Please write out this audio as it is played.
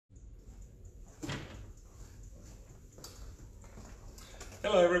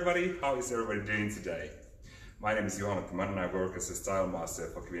Hello everybody, how is everybody doing today? My name is Juha Mati Manninen, I work as a style master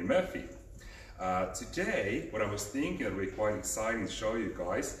for Kevin Murphy. Today, what I was thinking that would be quite exciting to show you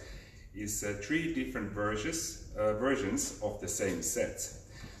guys is three different versions of the same set.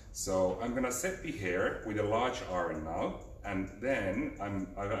 So I'm gonna set the hair with a large iron now, and then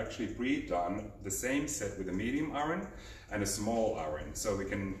I've actually pre-done the same set with a medium iron and a small iron, so we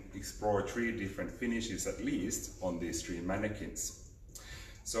can explore three different finishes at least on these three mannequins.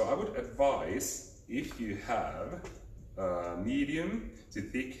 So I would advise, if you have medium to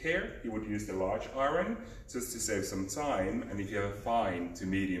thick hair, you would use the large iron just to save some time, and if you have fine to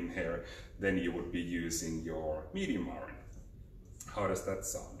medium hair, then you would be using your medium iron. How does that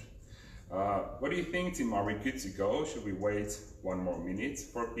sound? What do you think, Tim? Are we good to go? Should we wait one more minute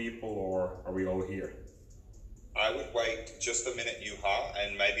for people, or are we all here? I would wait just a minute, Juha,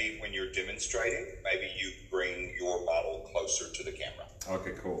 and maybe when you're demonstrating, maybe you bring your model closer to the camera.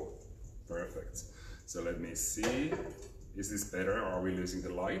 Okay, cool. Perfect. So let me see. Is this better? Are we losing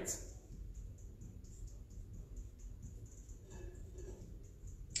the light?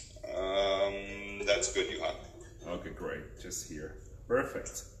 That's good, Juha. Okay, great. Just here.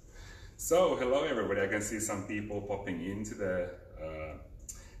 Perfect. So, hello everybody. I can see some people popping into the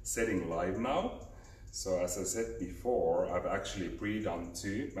setting live now. So as I said before, I've actually pre-done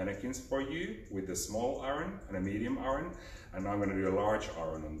two mannequins for you with a small iron and a medium iron, and I'm going to do a large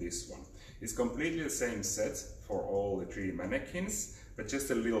iron on this one. It's completely the same set for all the three mannequins, but just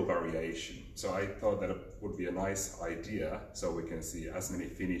a little variation. So I thought that it would be a nice idea so we can see as many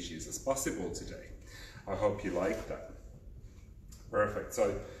finishes as possible today. I hope you like that. Perfect.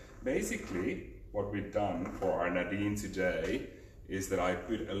 So basically what we've done for our Nadine today is that I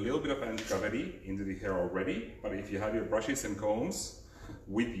put a little bit of anti-gravity into the hair already, but if you have your brushes and combs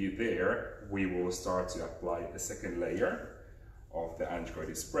with you there, we will start to apply a second layer of the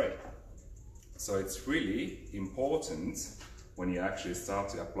anti-gravity spray. So it's really important when you actually start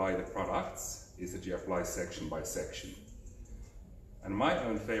to apply the products is that you apply section by section. And my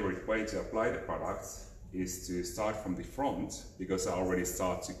own favorite way to apply the products is to start from the front, because I already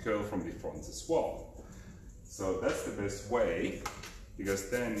start to curl from the front as well. So that's the best way, because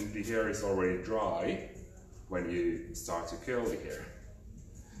then the hair is already dry when you start to curl the hair.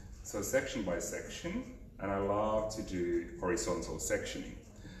 So section by section, and I love to do horizontal sectioning.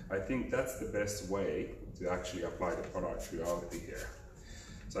 I think that's the best way to actually apply the product throughout the hair.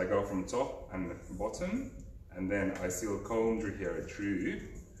 So I go from top and bottom, and then I still comb the hair through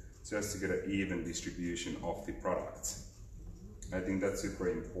just to get an even distribution of the product. I think that's super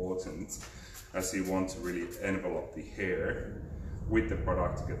important, as you want to really envelop the hair with the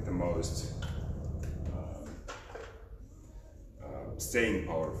product to get the most staying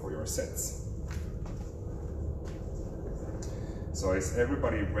power for your sets. So is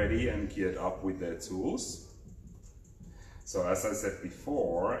everybody ready and geared up with their tools? So as I said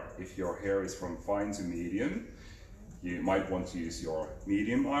before, if your hair is from fine to medium, you might want to use your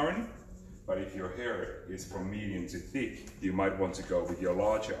medium iron. But if your hair is from medium to thick, you might want to go with your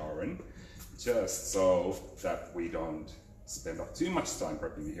larger iron, just so that we don't spend up too much time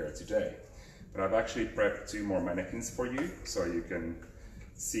prepping the hair today. But I've actually prepped two more mannequins for you, so you can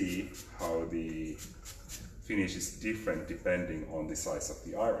see how the finish is different depending on the size of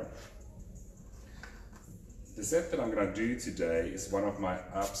the iron. The set that I'm going to do today is one of my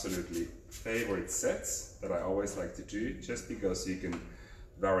absolutely favorite sets that I always like to do, just because you can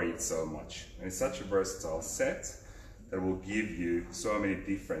vary it so much. And it's such a versatile set that will give you so many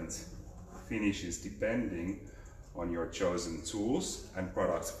different finishes depending on your chosen tools and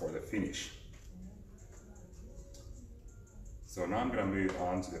products for the finish. So now I'm going to move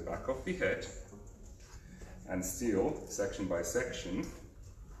on to the back of the head, and still, section by section,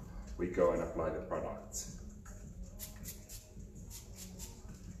 we go and apply the product.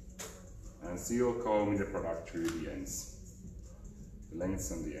 And still combing the product through the ends, the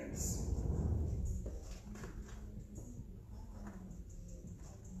lengths and the ends.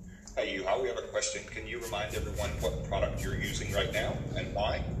 Hey Juha, we have a question. Can you remind everyone what product you're using right now and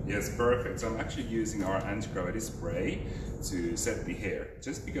why? Yes, perfect. So I'm actually using our anti-gravity spray to set the hair,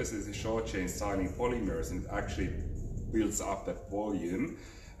 just because it's a short chain styling polymers and it actually builds up that volume,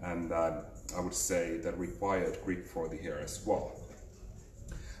 and I would say that required grip for the hair as well.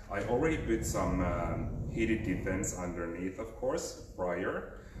 I already put some heated defense underneath, of course,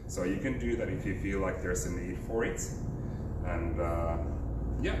 prior, so you can do that if you feel like there's a need for it. And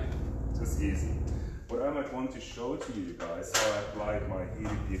yeah, just easy. What I might want to show to you guys how I applied my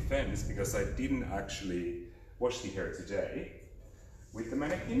heated defense, because I didn't actually wash the hair today with the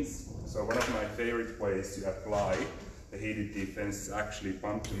mannequins. So one of my favorite ways to apply the heated defense is actually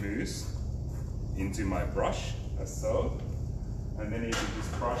pumped the mousse into my brush, as so, and then you can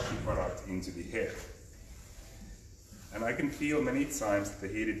just brush the product into the hair. And I can feel many times that the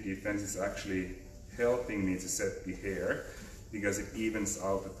heated defense is actually helping me to set the hair, because it evens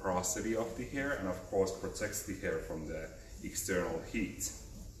out the porosity of the hair and of course protects the hair from the external heat.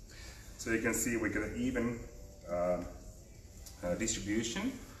 So you can see we get an even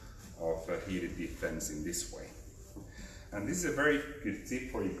distribution of heated defense in this way. And this is a very good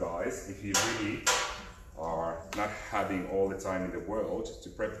tip for you guys if you really are not having all the time in the world to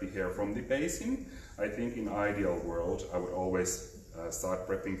prep the hair from the basin. I think in ideal world I would always start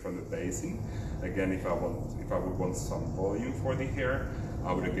prepping from the basin. Again, if I would want some volume for the hair,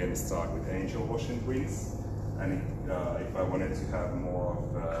 I would again start with angel wash and rinse. And if I wanted to have more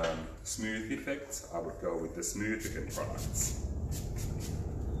of a smooth effect, I would go with the smoothicant products.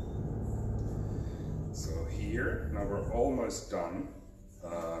 So here, now we're almost done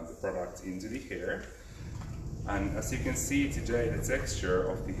the product into the hair. And as you can see today, the texture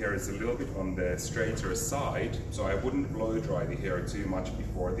of the hair is a little bit on the straighter side, so I wouldn't blow dry the hair too much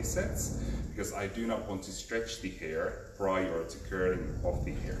before the sets, because I do not want to stretch the hair prior to curling of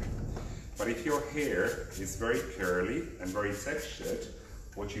the hair. But if your hair is very curly and very textured,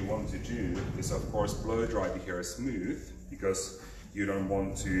 what you want to do is of course blow dry the hair smooth, because you don't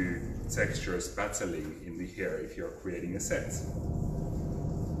want to textures battling in the hair if you're creating a set.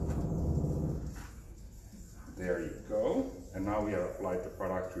 There you go, and now we have applied the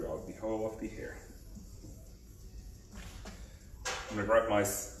product throughout the whole of the hair. I'm going to grab my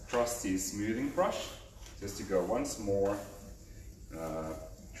trusty smoothing brush just to go once more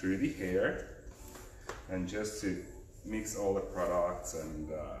through the hair and just to mix all the products and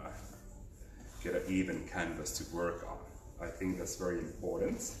get an even canvas to work on. I think that's very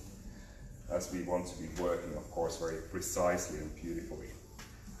important, as we want to be working, of course, very precisely and beautifully.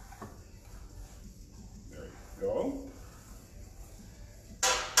 Go.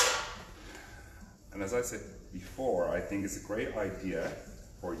 And as I said before, I think it's a great idea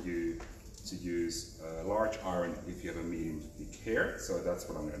for you to use a large iron if you have a medium to thick hair, so that's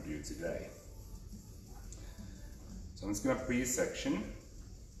what I'm going to do today. So I'm just going to pre-section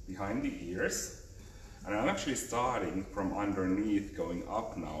behind the ears, and I'm actually starting from underneath going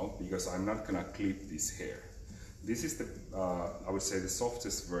up now, because I'm not going to clip this hair. This is the, I would say, the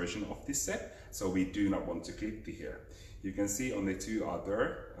softest version of this set, so we do not want to clip the hair. You can see on the two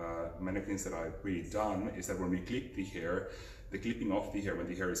other mannequins that I've pre-done is that when we clip the hair, the clipping of the hair when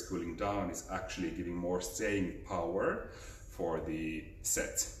the hair is cooling down is actually giving more staying power for the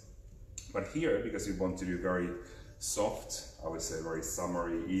set. But here, because we want to do very soft, I would say very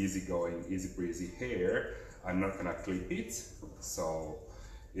summery, easygoing, easy breezy hair, I'm not gonna clip it, so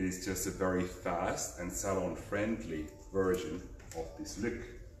it is just a very fast and salon-friendly version of this look.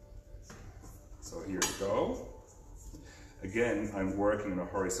 So here we go. Again, I'm working on a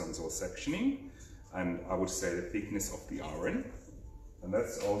horizontal sectioning, and I would say the thickness of the iron. And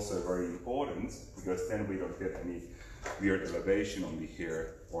that's also very important, because then we don't get any weird elevation on the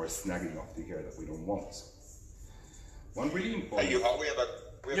hair or snagging of the hair that we don't want. One really important... Hey, Juha, we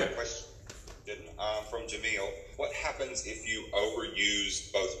have a question from Jamil. What happens if you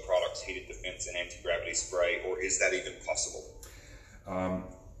overuse both products, heated defense and anti-gravity spray, or is that even possible?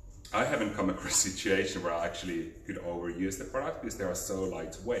 I haven't come across a situation where I actually could overuse the product, because they are so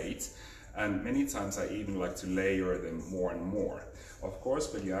lightweight, and many times I even like to layer them more and more. Of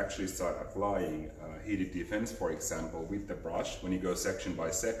course, when you actually start applying heated defense, for example, with the brush, when you go section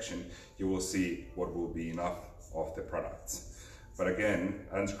by section, you will see what will be enough of the product. But again,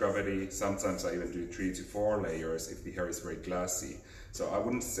 anti-gravity, sometimes I even do 3 to 4 layers if the hair is very glassy. So I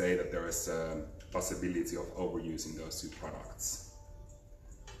wouldn't say that there is a possibility of overusing those two products.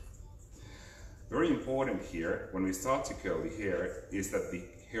 Very important here, when we start to curl the hair, is that the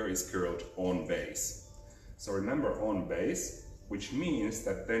hair is curled on base. So remember, on base, which means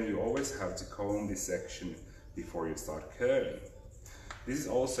that then you always have to comb this section before you start curling. This is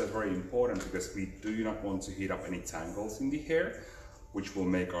also very important because we do not want to heat up any tangles in the hair, which will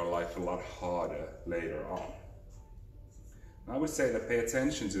make our life a lot harder later on. I would say that pay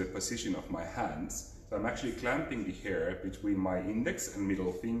attention to the position of my hands. So I'm actually clamping the hair between my index and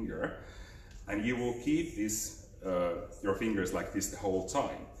middle finger, and you will keep this, your fingers like this the whole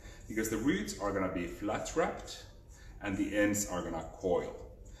time, because the roots are going to be flat wrapped and the ends are going to coil.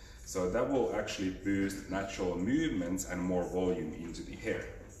 So that will actually boost natural movements and more volume into the hair.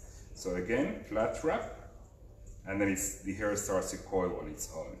 So again, flat wrap, and then the hair starts to coil on its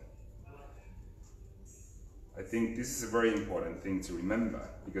own. I think this is a very important thing to remember,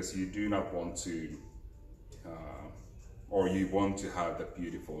 because you do not want to or you want to have that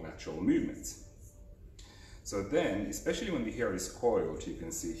beautiful natural movement. So then, especially when the hair is coiled, you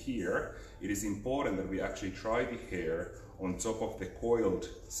can see here, it is important that we actually dry the hair on top of the coiled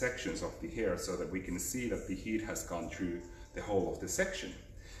sections of the hair so that we can see that the heat has gone through the whole of the section.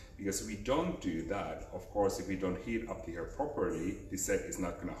 Because if we don't do that, of course, if we don't heat up the hair properly, the set is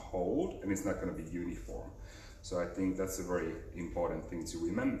not going to hold and it's not going to be uniform. So I think that's a very important thing to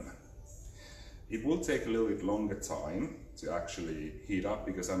remember. It will take a little bit longer time to actually heat up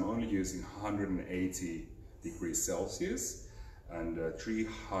because I'm only using 180 degrees Celsius and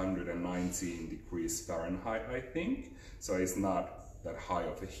 319 degrees Fahrenheit, I think. So it's not that high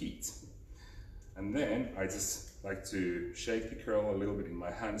of a heat. And then I just like to shake the curl a little bit in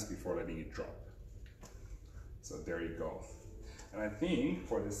my hands before letting it drop. So there you go. And I think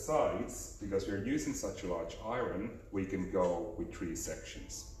for the sides, because we're using such a large iron, we can go with 3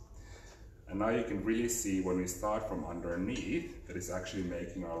 sections. And now you can really see when we start from underneath that it's actually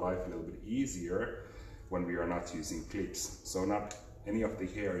making our life a little bit easier when we are not using clips. So not any of the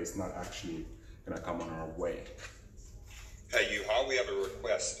hair is not actually going to come on our way. Hey Juha, we have a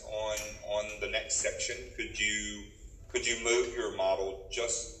request on the next section. Could you move your model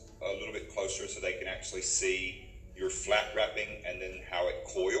just a little bit closer so they can actually see your flat wrapping and then how it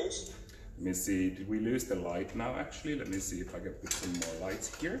coils? Let me see, did we lose the light now actually? Let me see if I can put some more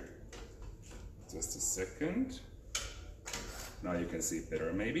lights here. Just a second. Now you can see it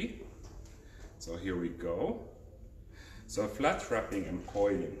better maybe. So here we go. So flat wrapping and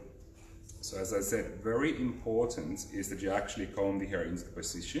coiling. So as I said, very important is that you actually comb the hair into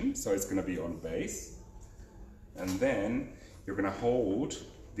position. So it's going to be on base. And then you're going to hold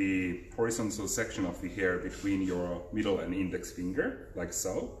the horizontal section of the hair between your middle and index finger, like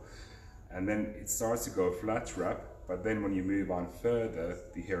so. And then it starts to go flat wrap, but then when you move on further,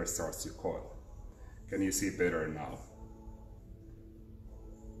 the hair starts to coil. Can you see better now?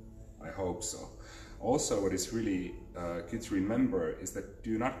 I hope so. Also, what is really good to remember is that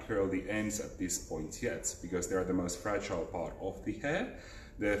do not curl the ends at this point yet, because they are the most fragile part of the hair.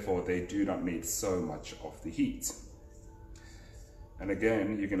 Therefore, they do not need so much of the heat. And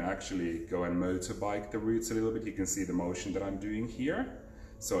again, you can actually go and motorbike the roots a little bit. You can see the motion that I'm doing here.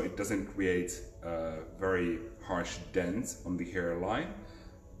 So it doesn't create a very harsh dent on the hairline,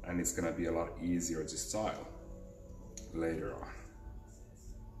 and it's gonna be a lot easier to style later on.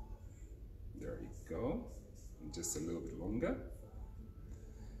 There you go, and just a little bit longer.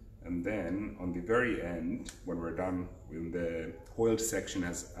 And then on the very end, when we're done, when the coiled section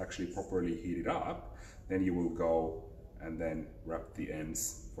has actually properly heated up, then you will go and then wrap the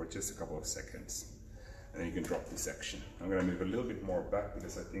ends for just a couple of seconds. And then you can drop the section. I'm gonna move a little bit more back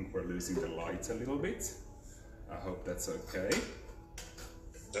because I think we're losing the light a little bit. I hope that's okay.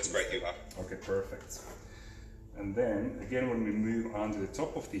 That's great, Juha. Okay, perfect. And then again, when we move on to the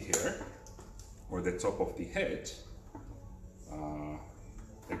top of the hair, or the top of the head,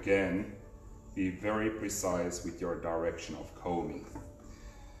 again, be very precise with your direction of combing.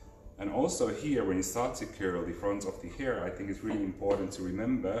 And also here, when you start to curl the front of the hair, I think it's really important to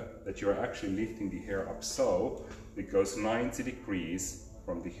remember that you're actually lifting the hair up so it goes 90 degrees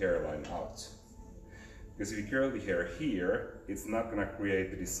from the hairline out. Because if you curl the hair here, it's not going to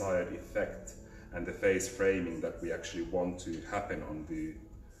create the desired effect and the face framing that we actually want to happen on the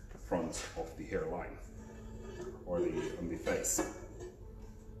front of the hairline or on the face.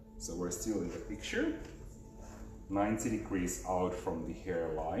 So we're still in the picture, 90 degrees out from the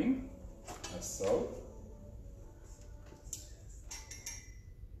hairline, as so.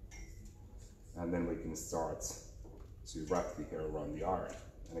 And then we can start to wrap the hair around the iron.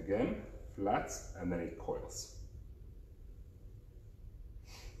 And again, flat, and then it coils.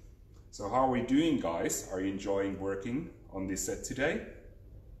 So how are we doing, guys? Are you enjoying working on this set today?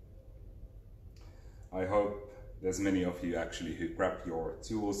 I hope there's many of you actually who grab your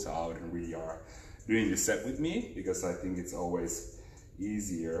tools out and really are doing the set with me, because I think it's always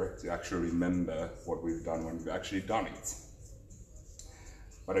easier to actually remember what we've done when we've actually done it.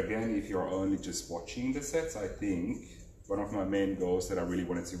 But again, if you're only just watching the sets, I think one of my main goals that I really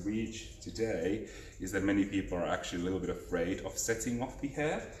wanted to reach today is that many people are actually a little bit afraid of setting off the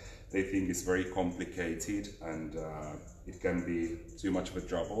hair. They think it's very complicated and it can be too much of a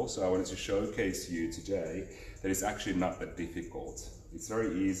trouble. So I wanted to showcase to you today that it's actually not that difficult. It's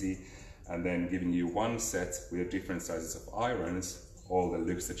very easy, and then giving you one set with different sizes of irons, all the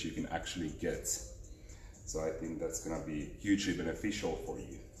looks that you can actually get. So I think that's gonna be hugely beneficial for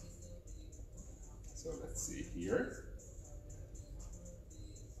you. So let's see here.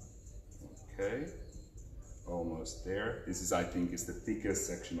 Okay, almost there. This is, I think, is the thickest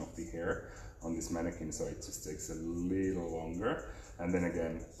section of the hair on this mannequin, so it just takes a little longer. And then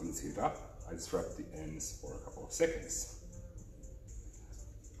again, when it's heated up, I just wrap the ends for a couple of seconds.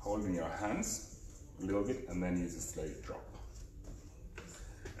 Hold in your hands a little bit, and then you just let it drop.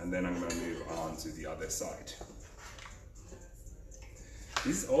 And then I'm going to move on to the other side.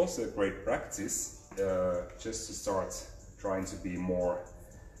 This is also a great practice, just to start trying to be more,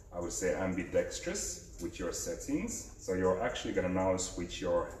 I would say, ambidextrous with your settings. So you're actually going to now switch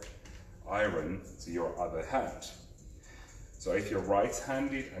your iron to your other hand. So if you're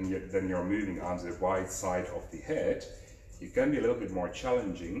right-handed and then you're moving onto the right side of the head, it can be a little bit more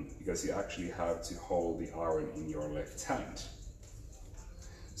challenging because you actually have to hold the iron in your left hand.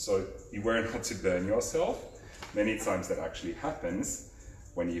 So beware not to burn yourself. Many times that actually happens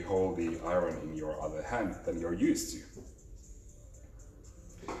when you hold the iron in your other hand than you're used to.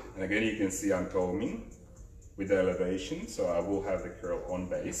 And again, you can see I'm combing with the elevation, so I will have the curl on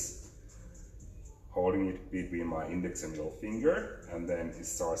base, holding it between my index and middle finger, and then it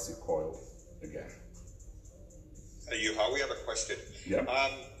starts to coil again. Juha, we have a question. Yeah.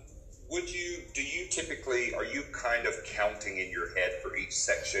 Do you typically, are you kind of counting in your head for each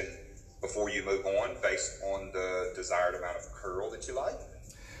section before you move on based on the desired amount of curl that you like?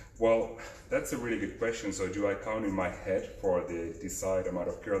 Well, that's a really good question. So do I count in my head for the desired amount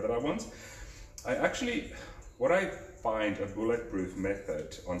of curl that I want? What I find a bulletproof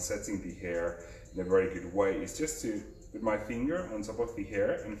method on setting the hair in a very good way is just to put my finger on top of the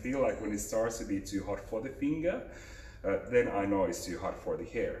hair and feel like when it starts to be too hot for the finger, then I know it's too hot for the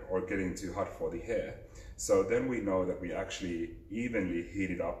hair or getting too hot for the hair. So then we know that we actually evenly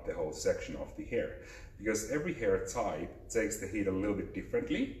heated up the whole section of the hair, because every hair type takes the heat a little bit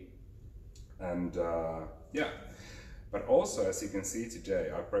differently. And yeah, but also, as you can see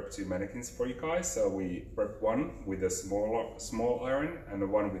today, I prepped two mannequins for you guys. So we prepped one with a small iron and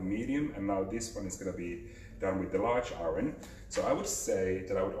one with medium, and now this one is going to be done with the large iron. So I would say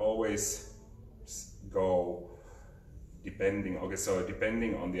that I would always go depending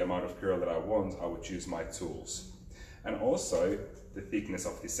on the amount of curl that I want, I would choose my tools. And also the thickness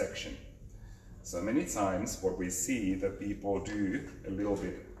of the section. So many times what we see that people do a little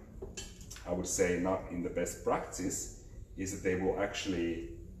bit, I would say not in the best practice, is that they will actually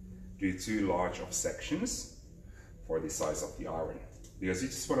do too large of sections for the size of the iron. Because you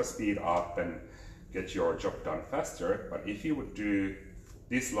just want to speed up and get your job done faster. But if you would do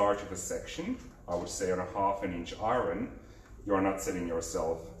this large of a section, I would say on a 1/2 inch iron, you are not setting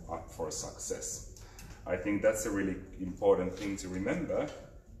yourself up for success. I think that's a really important thing to remember,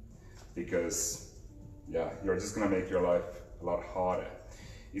 because yeah, you're just gonna make your life a lot harder.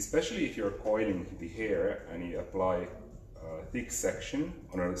 Especially if you're coiling the hair and you apply a thick section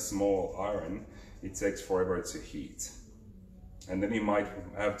on a small iron, it takes forever to heat. And then you might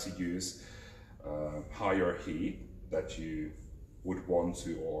have to use higher heat that you would want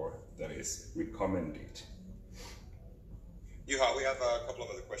to, or that is recommended. Juha, we have a couple of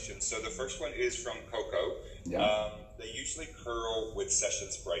other questions. So the first one is from Coco. Yeah. They usually curl with Session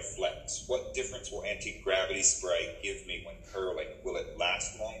Spray Flex. What difference will anti-gravity spray give me when curling? Will it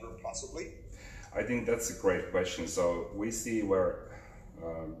last longer, possibly? I think that's a great question. So we see where,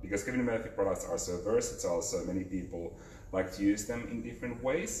 because Kevin Murphy products are so versatile, so many people like to use them in different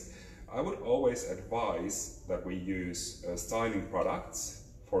ways. I would always advise that we use styling products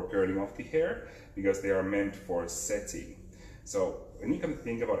for curling of the hair, because they are meant for setting. So when you can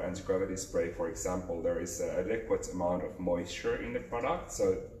think about anti-gravity spray, for example, there is an adequate amount of moisture in the product,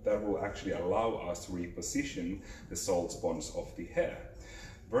 so that will actually allow us to reposition the salt bonds of the hair.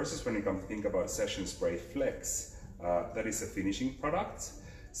 Versus when you come to think about Session Spray Flex, that is a finishing product,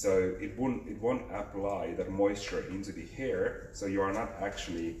 so it won't apply that moisture into the hair, so you are not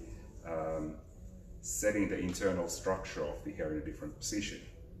actually setting the internal structure of the hair in a different position.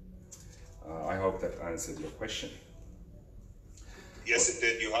 I hope that answered your question. Yes, it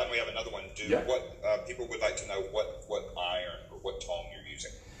did, Juha. We have another one. People would like to know what iron or what tong you're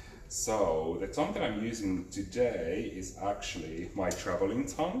using. So the tong that I'm using today is actually my traveling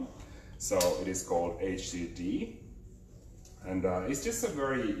tong. So it is called H2D, and it's just a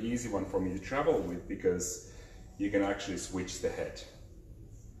very easy one for me to travel with, because you can actually switch the head.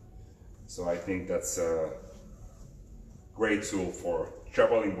 So I think that's a great tool for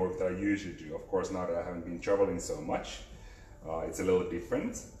traveling work that I usually do. Of course, now that I haven't been traveling so much, it's a little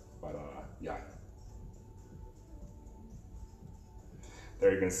different, but yeah.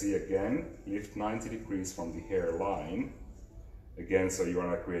 There you can see again, lift 90 degrees from the hairline, again, so you are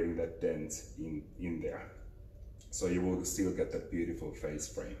not creating that dent in there. So you will still get that beautiful face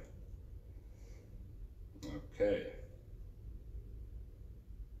frame. Okay.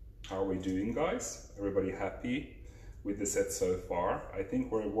 How are we doing, guys? Everybody happy with the set so far? I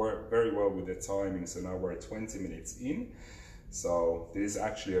think we're very well with the timing, so now we're 20 minutes in. So this is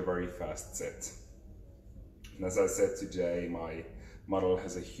actually a very fast set. And as I said today, my model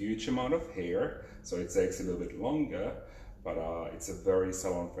has a huge amount of hair, so it takes a little bit longer, but it's a very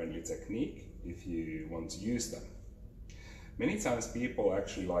salon-friendly technique if you want to use them. Many times people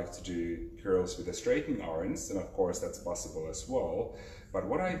actually like to do curls with the straightening irons, and of course that's possible as well. But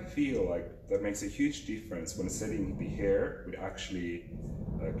what I feel like that makes a huge difference when setting the hair with actually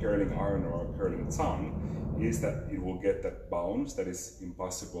a curling iron or a curling tongue is that it will get that bounce that is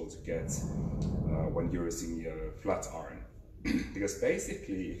impossible to get when you're using a flat iron. Because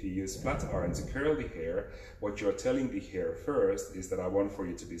basically, if you use flat iron to curl the hair, what you're telling the hair first is that I want for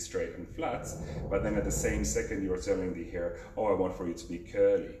you to be straight and flat, but then at the same second you're telling the hair, oh, I want for you to be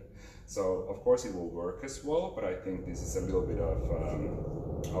curly. So of course it will work as well, but I think this is a little bit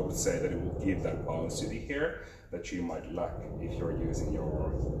of, I would say that it will give that bounce to the hair that you might lack if you're using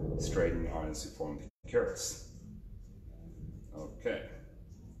your straightening irons to form the curls. Okay.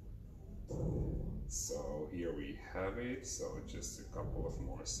 So here we have it, so just a couple of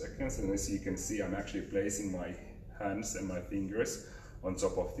more seconds, and as you can see I'm actually placing my hands and my fingers on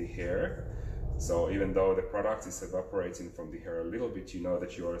top of the hair. So even though the product is evaporating from the hair a little bit, you know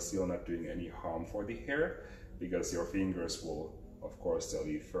that you are still not doing any harm for the hair, because your fingers will of course tell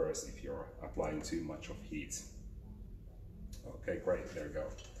you first if you're applying too much of heat. Okay, great, there we go.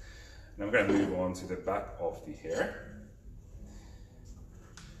 Now I'm going to move on to the back of the hair.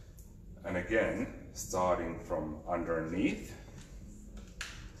 And again, starting from underneath.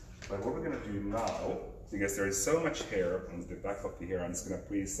 But what we're going to do now, because there is so much hair on the back of the hair, I'm just going to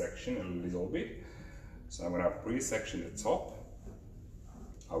pre-section a little bit. So I'm going to pre-section the top,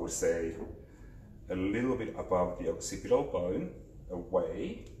 I would say a little bit above the occipital bone,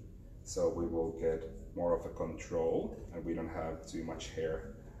 away, so we will get more of a control and we don't have too much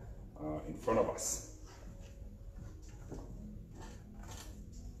hair in front of us.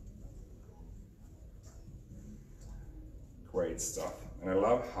 Great stuff. And I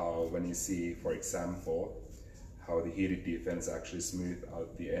love how when you see, for example, how the heated defense actually smooths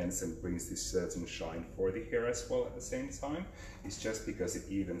out the ends and brings this certain shine for the hair as well at the same time. It's just because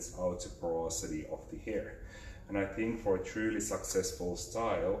it evens out the porosity of the hair. And I think for a truly successful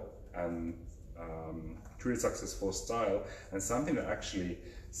style and something that actually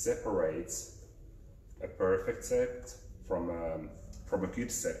separates a perfect set from a good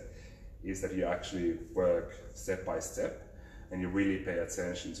set is that you actually work step by step. And you really pay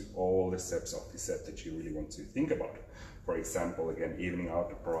attention to all the steps of the set that you really want to think about. For example, again, evening out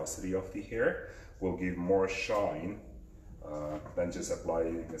the porosity of the hair will give more shine than just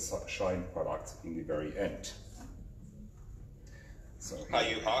applying a shine product in the very end. So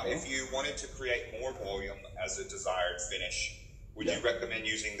Juha, if you wanted to create more volume as a desired finish, would you recommend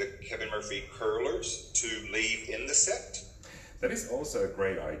using the Kevin Murphy curlers to leave in the set? That is also a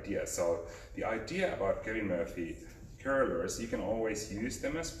great idea. So the idea about Kevin Murphy curlers, you can always use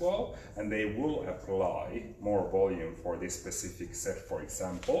them as well, and they will apply more volume for this specific set, for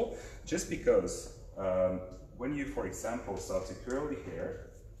example, just because when you, for example, start to curl the hair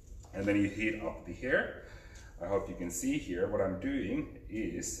and then you heat up the hair, I hope you can see here, what I'm doing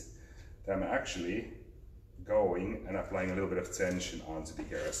is that I'm actually going and applying a little bit of tension onto the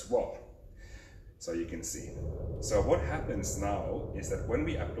hair as well. So you can see. So what happens now is that when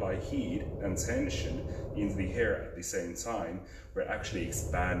we apply heat and tension into the hair at the same time, we're actually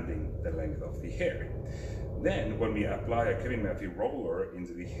expanding the length of the hair. Then when we apply a Kevin Murphy roller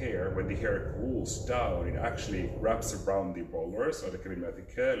into the hair, when the hair cools down, it actually wraps around the rollers or the Kevin Murphy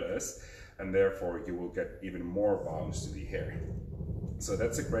curlers, and therefore you will get even more bounce to the hair. So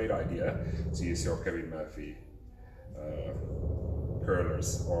that's a great idea to use your Kevin Murphy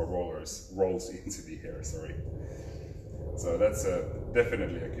curlers or rolls into the hair, sorry. So that's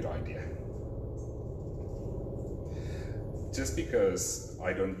definitely a good idea. Just because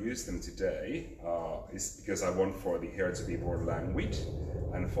I don't use them today is because I want for the hair to be more languid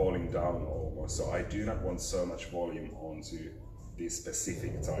and falling down almost. So I do not want so much volume onto this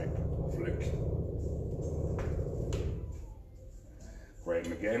specific type of look. Great,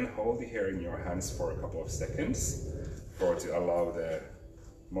 and again, hold the hair in your hands for a couple of seconds to allow the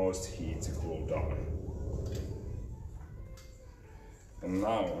most heat to cool down. And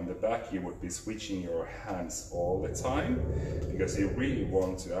now on the back you would be switching your hands all the time, because you really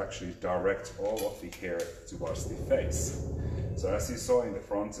want to actually direct all of the hair towards the face. So as you saw in the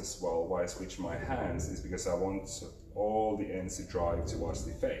front as well, why I switch my hands is because I want all the ends to drive towards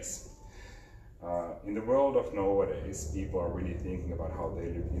the face. In the world of nowadays, people are really thinking about how they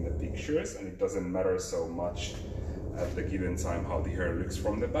look in the pictures, and it doesn't matter so much at the given time how the hair looks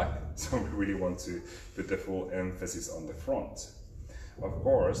from the back. So we really want to put the full emphasis on the front. Of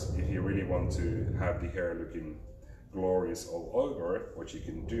course, if you really want to have the hair looking glorious all over, what you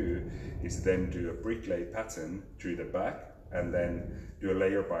can do is then do a bricklay pattern through the back and then do a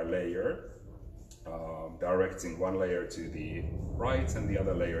layer by layer, directing one layer to the right and the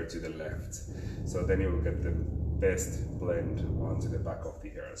other layer to the left. So then you will get the best blend onto the back of the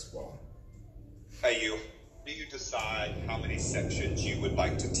hair as well. Hey, do you decide how many sections you would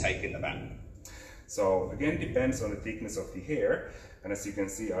like to take in the back? So again, depends on the thickness of the hair, and as you can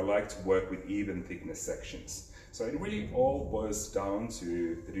see, I like to work with even thickness sections. So it really all boils down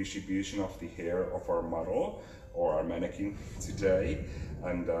to the distribution of the hair of our model or our mannequin today,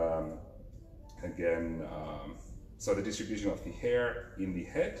 and so the distribution of the hair in the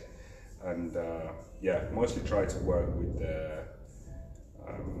head, and yeah, mostly try to work with the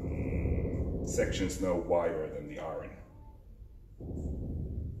sections no wider than the iron.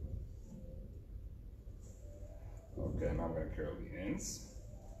 Okay, now I'm going to curl the ends.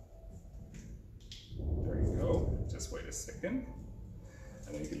 There you go. Just wait a second,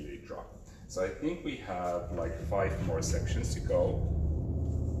 and then you can let it drop. So I think we have like 5 more sections to go.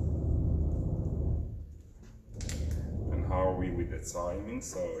 And how are we with the timing?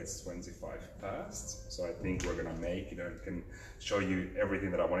 So it's 25 past. So I think we're gonna make it, and I can show you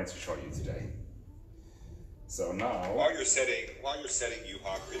everything that I wanted to show you today. So now, while you're setting,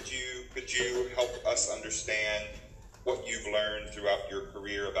 Juha, could you help us understand what you've learned throughout your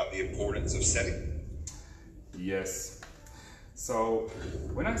career about the importance of setting? Yes. So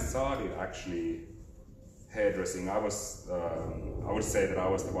when I started actually hairdressing, I would say that I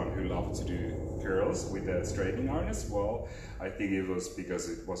was the one who loved to do curls with the straightening iron as well. I think it was because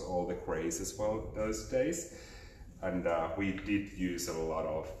it was all the craze as well those days, and we did use a lot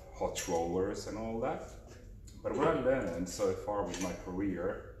of hot rollers and all that. But what I learned so far with my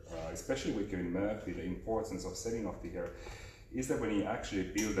career, especially with Kevin Murphy, the importance of setting off the hair, is that when you actually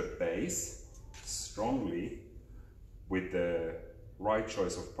build a base strongly with the right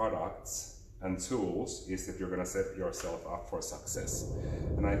choice of products and tools, is that you're going to set yourself up for success.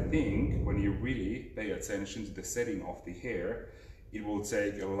 And I think when you really pay attention to the setting of the hair, it will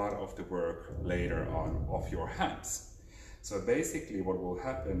take a lot of the work later on off your hands. So basically what will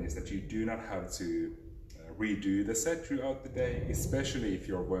happen is that you do not have to redo the set throughout the day, especially if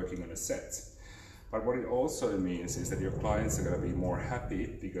you're working on a set. But what it also means is that your clients are going to be more happy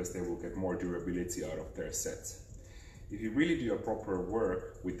because they will get more durability out of their set. If you really do a proper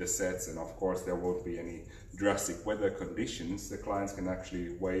work with the sets, and of course there won't be any drastic weather conditions, the clients can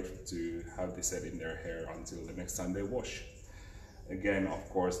actually wait to have the set in their hair until the next time they wash. Again, of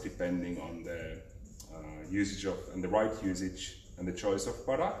course, depending on the usage of, and the right usage and the choice of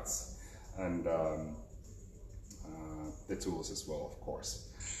products, and the tools as well, of course.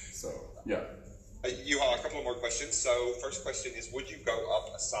 So, yeah. Juha, a couple of more questions. So, first question is, would you go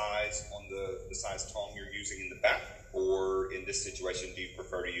up a size on the size tong you're using in the back, or in this situation, do you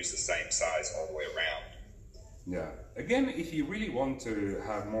prefer to use the same size all the way around? Yeah. Again, if you really want to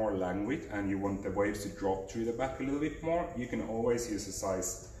have more languid and you want the waves to drop through the back a little bit more, you can always use a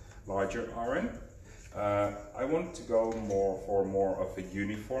size larger iron. I want to go for more of a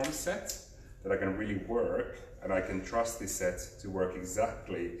uniform set that I can really work, and I can trust this set to work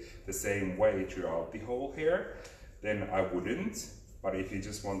exactly the same way throughout the whole hair, then I wouldn't. But if you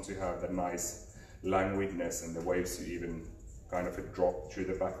just want to have the nice languidness and the waves to even kind of drop through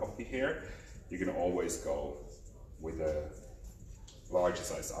the back of the hair, you can always go with a larger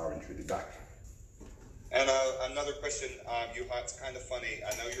size iron through the back. And another question, Juha, it's kind of funny.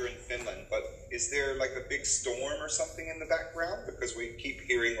 I know you're in Finland, but is there like a big storm or something in the background? Because we keep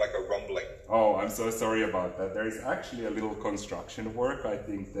hearing like a rumbling. Oh, I'm so sorry about that. There is actually a little construction work. I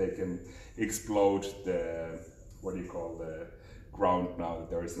think they can explode the, what do you call, the ground now that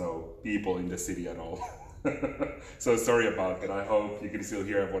there is no people in the city at all. So sorry about that. I hope you can still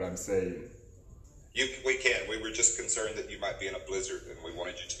hear what I'm saying. We can. We were just concerned that you might be in a blizzard and we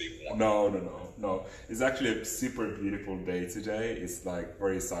wanted you to be warm. No. It's actually a super beautiful day today. It's like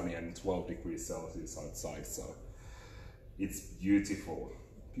very sunny and 12 degrees Celsius outside, so it's beautiful.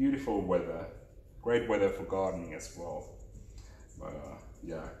 Beautiful weather. Great weather for gardening as well. But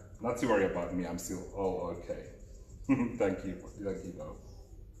yeah, not to worry about me. I'm still all okay. Thank you though.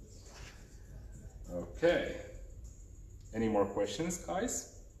 Okay. Any more questions,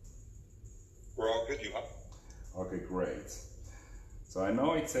 guys? We're all good, Juha. Okay, great. So I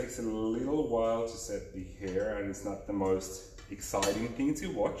know it takes a little while to set the hair, and it's not the most exciting thing to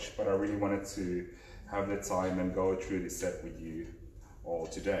watch, but I really wanted to have the time and go through the set with you all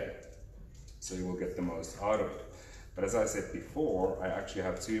today, so you will get the most out of it. But as I said before, I actually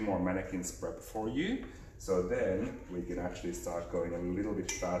have 2 more mannequins prepped for you, so then we can actually start going a little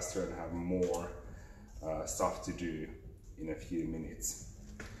bit faster and have more stuff to do in a few minutes.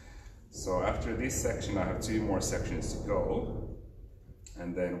 So after this section, I have 2 more sections to go,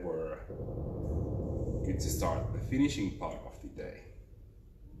 and then we're good to start the finishing part of the day.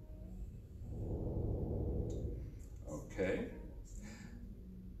 Okay.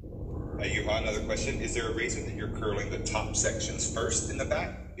 Juha, another question. Is there a reason that you're curling the top sections first in the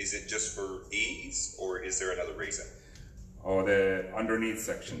back? Is it just for ease, or is there another reason? Oh, the underneath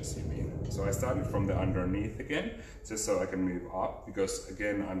sections, you mean? So I started from the underneath again, just so I can move up, because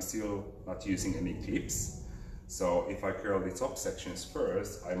again, I'm still not using any clips. So if I curl the top sections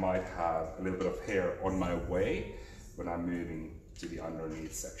first, I might have a little bit of hair on my way when I'm moving to the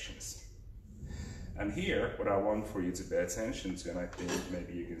underneath sections. And here, what I want for you to pay attention to, and I think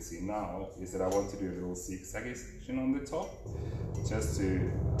maybe you can see now, is that I want to do a little zigzaggy section on the top, just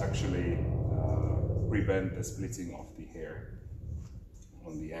to actually prevent the splitting of the hair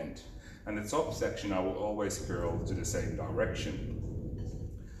on the end. And the top section I will always curl to the same direction,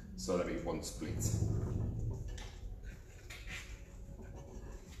 so that it won't split.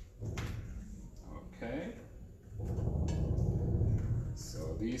 Okay.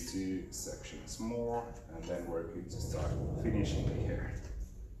 So these 2 sections more, and then we're good to start finishing the hair.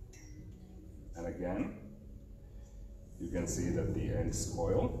 And again, you can see that the ends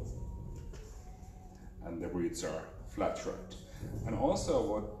coil and the roots are flat wrapped. And also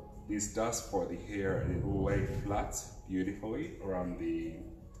what this does for the hair, it will lay flat beautifully around the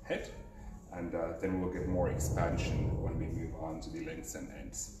head, and then we'll get more expansion when we move on to the lengths and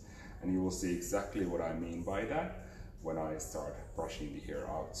ends. And you will see exactly what I mean by that when I start brushing the hair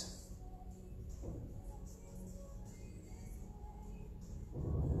out.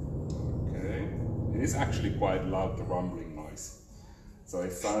 Okay, it is actually quite loud, the rumbling noise. So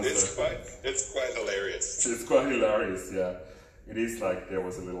it sounds it's quite hilarious. It's quite hilarious, yeah. It is like there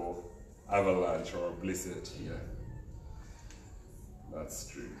was a little avalanche or a blizzard here. That's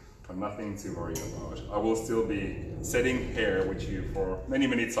true, but nothing to worry about. I will still be setting hair with you for many,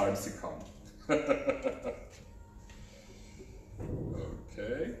 many times to come.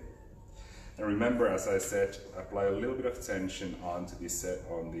 Okay. And remember, as I said, apply a little bit of tension onto the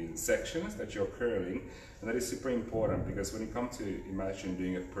sections that you're curling, and that is super important, because when you come to imagine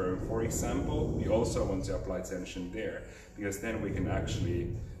doing a perm, for example, we also want to apply tension there, because then we can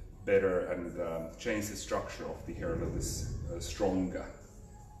actually better and change the structure of the hair a little bit stronger,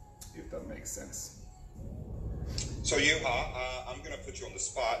 if that makes sense. So Juha, I'm going to put you on the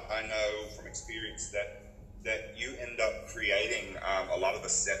spot. I know from experience that you end up creating a lot of the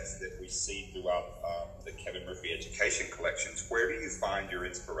sets that we see throughout the Kevin Murphy education collections. Where do you find your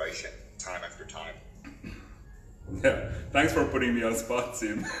inspiration time after time? Yeah, thanks for putting me on spot,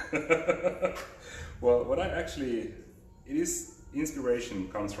 Tim. Well, inspiration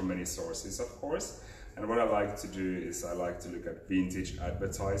comes from many sources, of course. And what I like to do is I like to look at vintage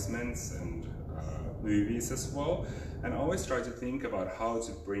advertisements and movies as well, and I always try to think about how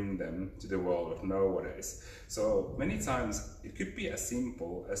to bring them to the world of nowadays. So many times it could be as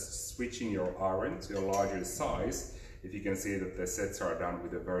simple as switching your iron to a larger size. If you can see that the sets are done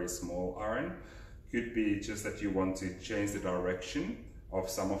with a very small iron, could be just that you want to change the direction of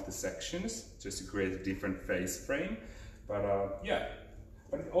some of the sections just to create a different face frame. But yeah.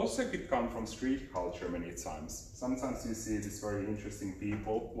 But it also could come from street culture many times. Sometimes you see these very interesting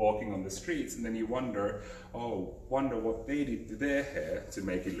people walking on the streets, and then you wonder what they did to their hair to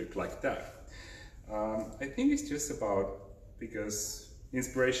make it look like that. I think it's just about, because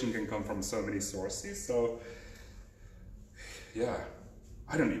inspiration can come from so many sources, so yeah,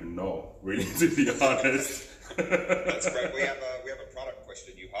 I don't even know, really, to be honest. That's great. We have a product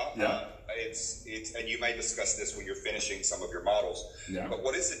question, Juha. Yeah. And you may discuss this when you're finishing some of your models. Yeah. But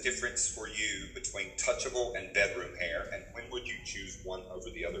what is the difference for you between touchable and bedroom hair, and when would you choose one over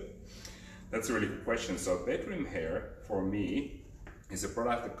the other? That's a really good question. So bedroom hair, for me, is a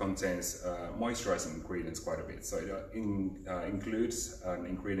product that contains moisturizing ingredients quite a bit. So it includes an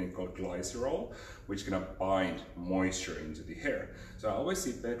ingredient called glycerol, which can bind moisture into the hair. So I always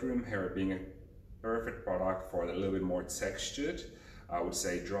see bedroom hair being a perfect product for a little bit more textured, I would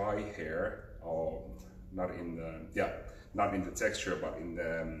say dry hair, or not in the texture, but in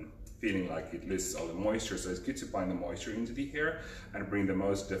the feeling like it loses all the moisture. So it's good to bind the moisture into the hair and bring the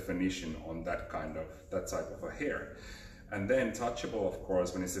most definition on that type of a hair. And then touchable, of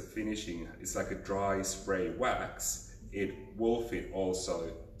course, when it's a finishing, it's like a dry spray wax, it will fit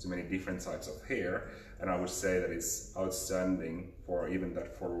also to many different types of hair, and I would say that it's outstanding for even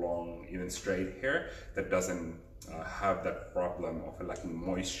long, even straight hair that doesn't have that problem of lacking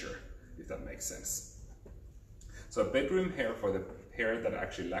moisture, if that makes sense. So bedroom hair for the hair that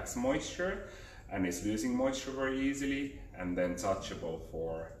actually lacks moisture and is losing moisture very easily, and then touchable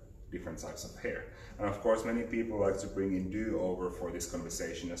for different types of hair. And of course, many people like to bring in do-over for this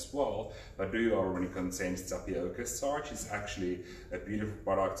conversation as well, but do-over, when it contains tapioca starch, is actually a beautiful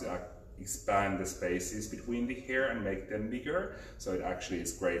product to expand the spaces between the hair and make them bigger, so it actually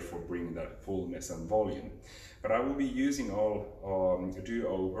is great for bringing that fullness and volume. But I will be using all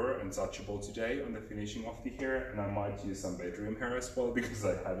do-over and touchable today on the finishing of the hair, and I might use some bedroom hair as well because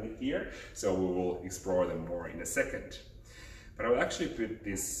I have it here, so we will explore them more in a second. But I will actually put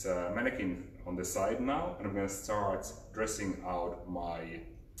this mannequin on the side now, and I'm going to start dressing out my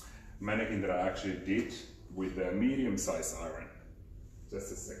mannequin that I actually did with a medium-sized iron.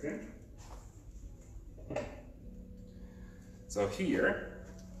 Just a second. So here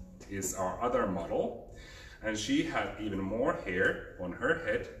is our other model, and she had even more hair on her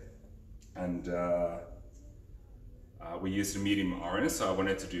head, and we used a medium iron, so I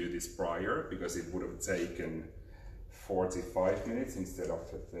wanted to do this prior because it would have taken 45 minutes instead of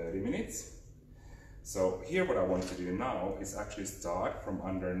 30 minutes. So here what I want to do now is actually start from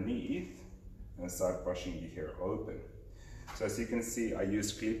underneath and start brushing the hair open. So as you can see, I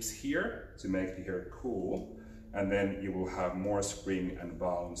use clips here to make the hair cool, and then you will have more spring and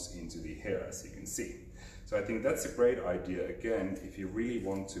bounce into the hair, as you can see. So I think that's a great idea, again, if you really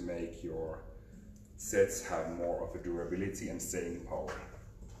want to make your sets have more of a durability and staying power.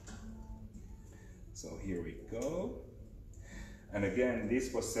 So here we go. And again,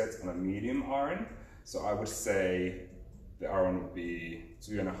 this was set on a medium iron, so I would say the iron would be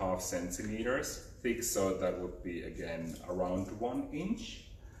 2.5 centimeters thick, so that would be again around 1 inch.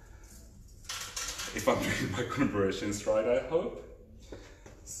 If I'm doing my conversions right, I hope.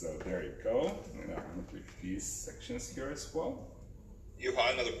 So there you go. And I'm going to click these sections here as well.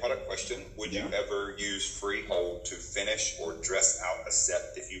 Juha, another product question. Would you ever use freehold to finish or dress out a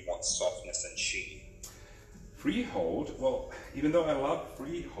set if you want softness and sheen? Freehold, well, even though I love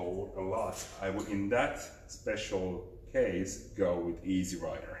freehold a lot, I would in that special case go with Easy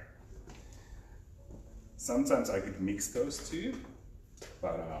Rider. Sometimes I could mix those two,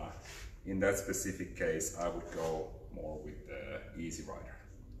 but in that specific case I would go more with the Easy Rider.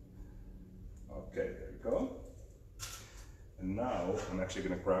 Okay, there you go. And now I'm actually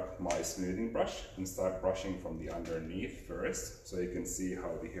going to grab my smoothing brush and start brushing from the underneath first, so you can see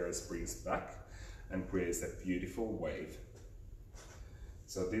how the hair springs back and creates a beautiful wave.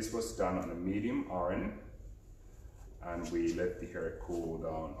 So this was done on a medium iron, and we let the hair cool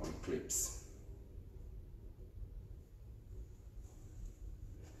down on clips.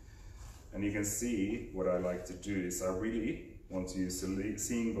 And you can see what I like to do is I really want to use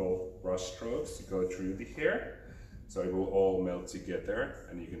single brush strokes to go through the hair, so it will all melt together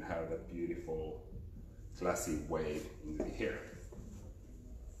and you can have that beautiful classy wave into the hair.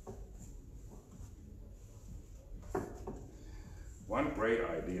 One great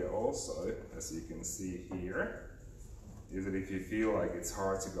idea also, as you can see here, is that if you feel like it's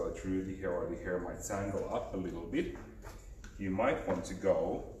hard to go through the hair or the hair might tangle up a little bit, you might want to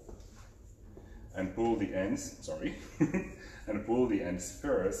go and pull the ends, and pull the ends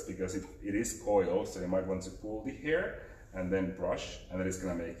first, because it is coiled, so you might want to pull the hair and then brush, and that is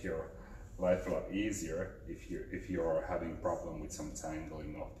going to make your life a lot easier if you are having a problem with some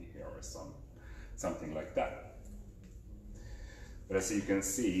tangling of the hair or something like that. But as you can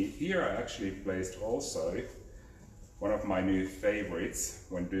see, here I actually placed also one of my new favorites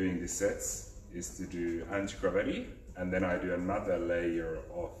when doing the sets is to do anti-gravity, and then I do another layer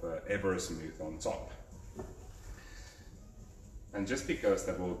of Ever Smooth on top. And just because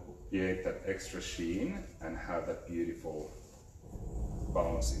that will create that extra sheen and have that beautiful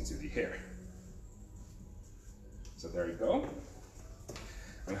bounce into the hair. So there you go.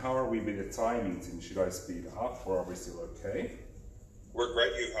 And how are we with the timing? Should I speed up or are we still okay? We're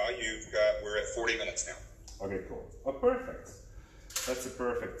great, Juha. We're at 40 minutes now. Okay, cool. Oh, perfect. That's a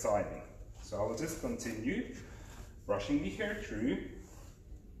perfect timing. So I will just continue brushing the hair through.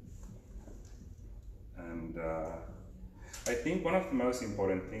 And I think one of the most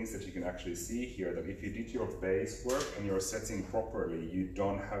important things that you can actually see here, that if you did your base work and you're setting properly, you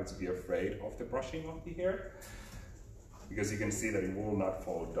don't have to be afraid of the brushing of the hair, because you can see that it will not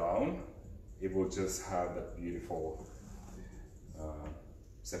fall down. It will just have that beautiful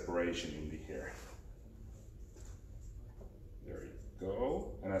separation in the hair. There you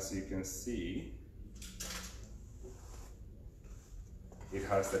go. And as you can see, it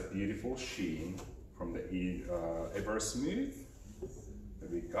has that beautiful sheen from the Ever Smooth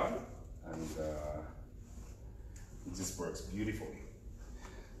that we got, and it just works beautifully.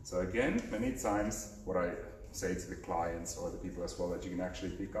 So again, many times what I say to the clients or the people as well, that you can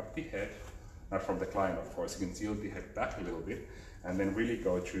actually pick up the head, not from the client of course, you can tilt the head back a little bit and then really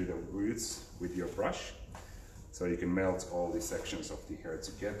go through the roots with your brush. So you can melt all the sections of the hair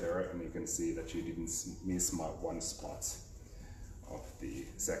together, and you can see that you didn't miss one spot of the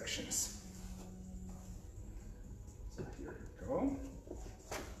sections. So here we go.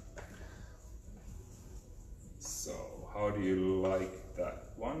 So how do you like that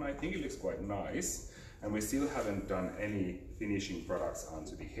one? I think it looks quite nice, and we still haven't done any finishing products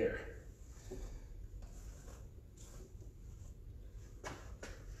onto the hair.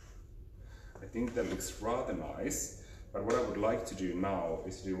 I think that looks rather nice, but what I would like to do now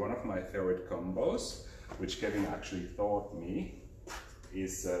is to do one of my favorite combos, which Kevin actually taught me,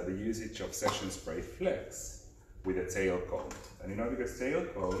 is the usage of Session Spray Flex with a tail comb. And you know, because tail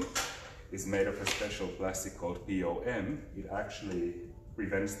comb is made of a special plastic called POM, it actually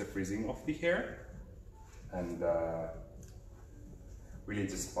prevents the frizzing of the hair and really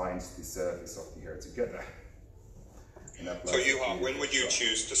just binds the surface of the hair together. So Juha, when would you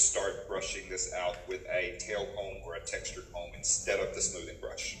choose to start brushing this out with a tail comb or a texture comb instead of the smoothing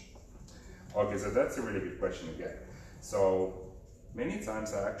brush? Okay, so that's a really good question again. So many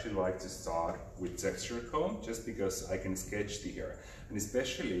times I actually like to start with texture comb just because I can sketch the hair, and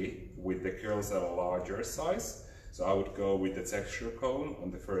especially with the curls that are larger size. So I would go with the texture comb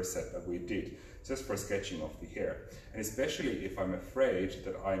on the first set that we did, just for sketching of the hair. And especially if I'm afraid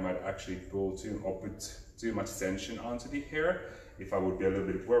that I might actually pull or put too much tension onto the hair, if I would be a little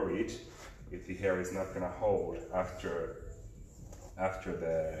bit worried if the hair is not going to hold after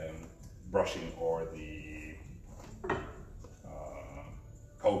the brushing or the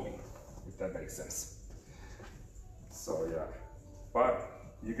combing, if that makes sense. So yeah, but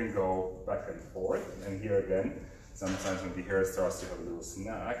you can go back and forth, and here again, sometimes when the hair starts to have a little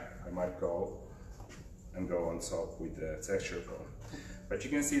snag, I might go on top with the texture comb. But you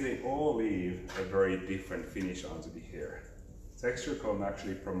can see they all leave a very different finish onto the hair. Texture comb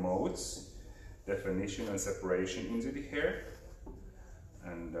actually promotes definition and separation into the hair,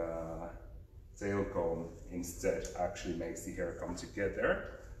 and tail comb instead actually makes the hair come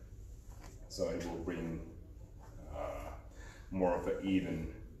together, so it will bring more of an even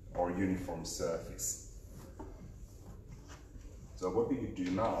or uniform surface. So what we could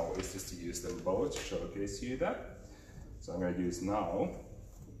do now is just to use them both to showcase you that. So I'm going to use now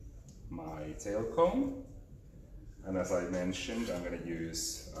my tail comb, and as I mentioned, I'm going to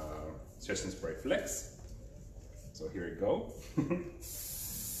use Session Spray Flex. So here we go.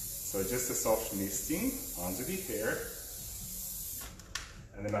 So just a soft misting onto the hair,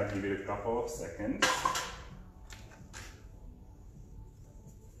 and then I give it a couple of seconds.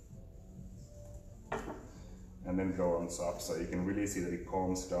 And then go on top, so you can really see that it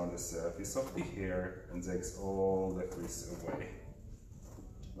combs down the surface of the hair and takes all the frizz away,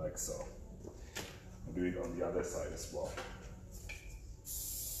 like so. I'll do it on the other side as well.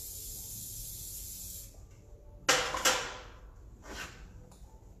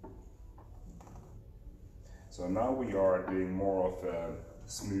 So now we are doing more of a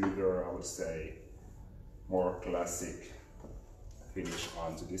smoother, I would say, more classic finish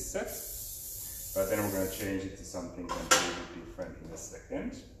onto this set. But then we're going to change it to something completely different in a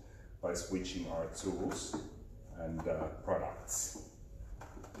second by switching our tools and products.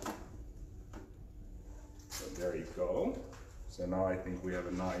 So there you go. So now I think we have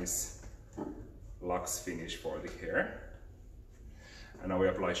a nice luxe finish for the hair. And now we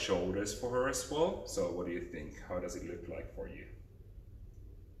apply shoulders for her as well. So what do you think? How does it look like for you?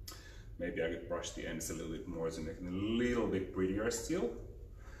 Maybe I could brush the ends a little bit more to make it a little bit prettier still.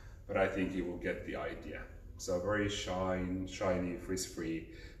 But I think you will get the idea. So very shiny, frizz-free,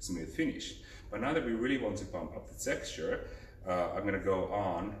 smooth finish. But now that we really want to pump up the texture, I'm going to go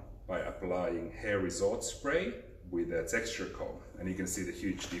on by applying hair resort spray with a texture comb, and you can see the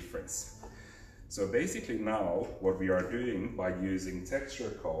huge difference. So basically now what we are doing by using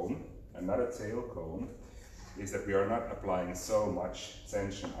texture comb and not a tail comb is that we are not applying so much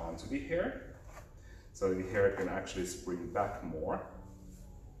tension onto the hair, so the hair can actually spring back more.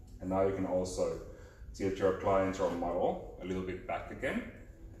 And now you can also tilt your client or model a little bit back again,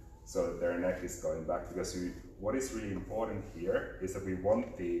 so that their neck is going back, because what is really important here is that we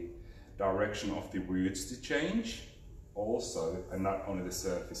want the direction of the roots to change also, and not only the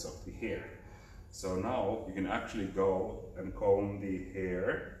surface of the hair. So now you can actually go and comb the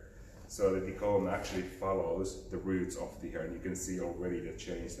hair so that the comb actually follows the roots of the hair, and you can see already the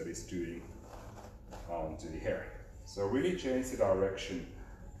change that it's doing onto the hair. So really change the direction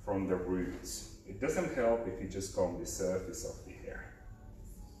from the roots. It doesn't help if you just comb the surface of the hair,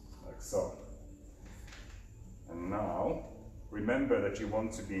 like so. And now, remember that you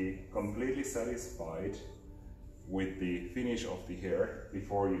want to be completely satisfied with the finish of the hair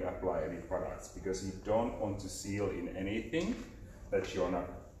before you apply any products, because you don't want to seal in anything that you're not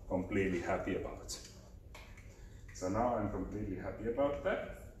completely happy about. So now I'm completely happy about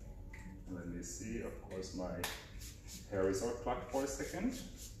that. Let me see, of course my hair is all plucked for a second.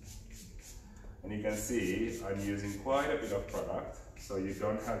 And you can see I'm using quite a bit of product, so you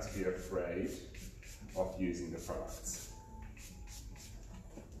don't have to be afraid of using the products.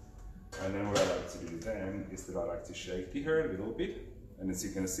 And then what I like to do then is that I like to shake the hair a little bit, and as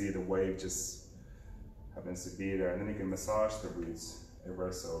you can see the wave just happens to be there, and then you can massage the roots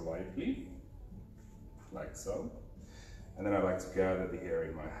ever so lightly, like so. And then I like to gather the hair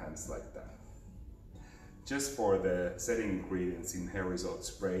in my hands like that. Just for the setting ingredients in Hair Result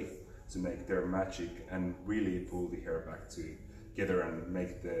Spray to make their magic and really pull the hair back together and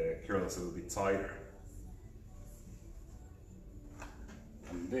make the curls a little bit tighter.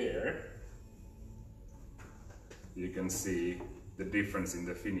 And there you can see the difference in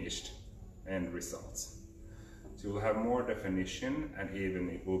the finished end results. So you'll have more definition, and even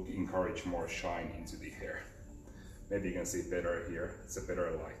it will encourage more shine into the hair. Maybe you can see better here, it's a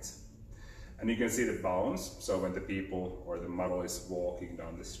better light. And you can see the bounce, so when the people or the model is walking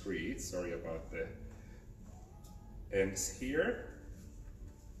down the street, sorry about the ends here.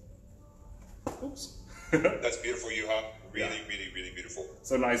 Oops. That's beautiful, Juha. Really, Yeah. really beautiful.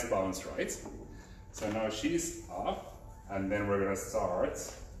 So nice bounce, right? So now she's up, and then we're gonna start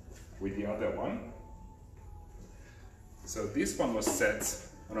with the other one. So this one was set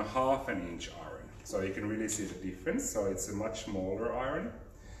on a 1/2 inch iron, so you can really see the difference. So it's a much smaller iron,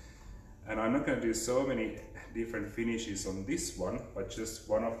 and I'm not gonna do so many different finishes on this one, but just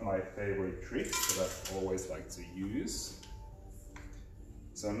one of my favorite tricks that I always like to use.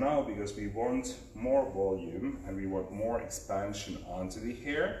 So now, because we want more volume and we want more expansion onto the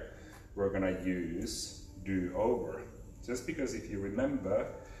hair, we're gonna use Do Over. Just because if you remember,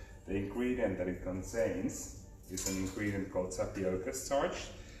 the ingredient that it contains is an ingredient called tapioca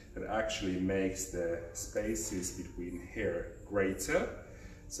starch that actually makes the spaces between hair greater,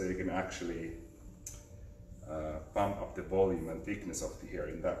 so you can actually pump up the volume and thickness of the hair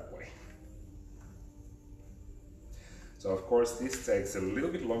in that way. So of course this takes a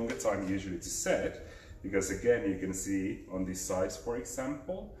little bit longer time usually to set, because again you can see on these sides, for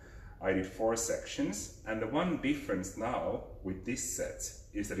example, I did 4 sections, and the one difference now with this set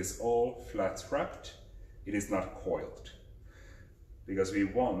is that it's all flat wrapped, it is not coiled. Because we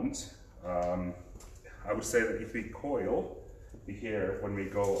want, I would say that if we coil the hair when we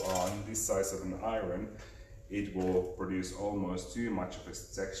go on this size of an iron, it will produce almost too much of a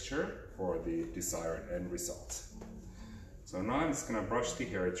texture for the desired end result. So now I'm just gonna brush the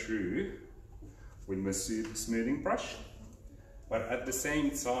hair through with my smoothing brush, but at the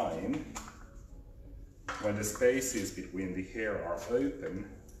same time, when the spaces between the hair are open,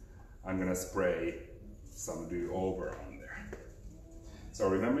 I'm gonna spray some Do Over on there. So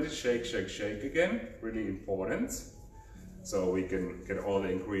remember to shake, shake, shake again, really important, so we can get all the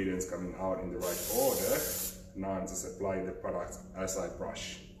ingredients coming out in the right order. Now I'm just applying the product as I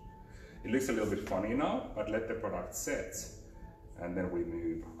brush. It looks a little bit funny now, but let the product set, and then we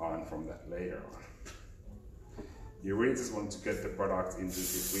move on from that later on. You really just want to get the product into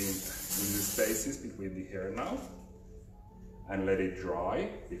the spaces between the hair now, and let it dry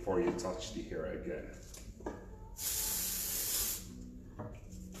before you touch the hair again.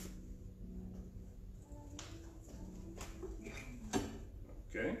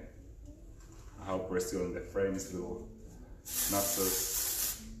 Okay, I hope we're still in the frame. It's a little not so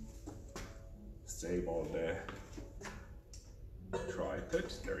stable there.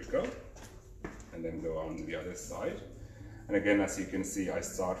 Tripod, there we go, and then go on to the other side. And again, as you can see, I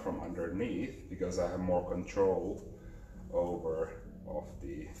start from underneath because I have more control over of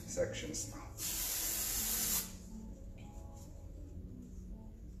the sections now.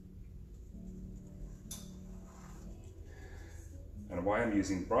 And why I'm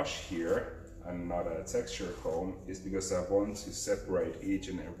using brush here and not a texture comb is because I want to separate each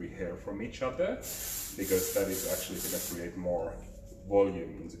and every hair from each other, because that is actually going to create more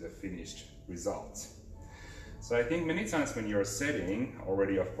volume into the finished result. So I think many times when you're setting,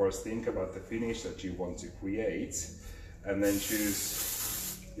 already of course think about the finish that you want to create, and then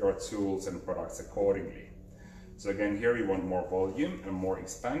choose your tools and products accordingly. So again, here we want more volume and more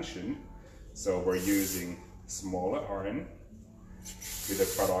expansion. So we're using smaller iron with a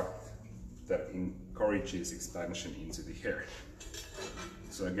product that encourages expansion into the hair.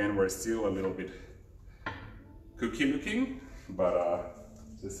 So again, we're still a little bit cookie looking, but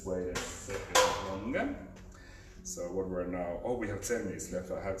just wait a second longer. So what we're now, oh, we have 10 minutes left.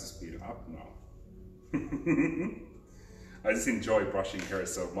 I have to speed up now. I just enjoy brushing hair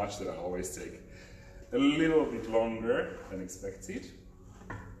so much that I always take a little bit longer than expected.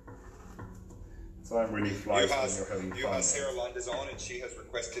 Time really flies when you're having fun. Juha's hair line is on and she has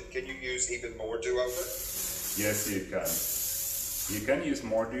requested, can you use even more do-over? Yes, you can. You can use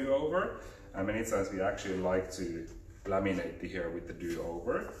more do-over, and many times we actually like to laminate the hair with the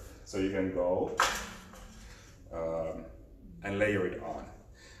do-over. So you can go and layer it on.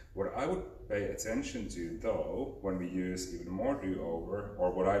 What I would pay attention to though, when we use even more do-over,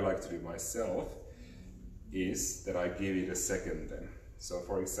 or what I like to do myself, is that I give it a second then. So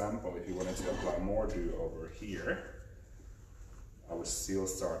for example, if you wanted to apply more do-over here, I would still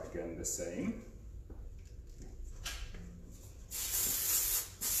start again the same.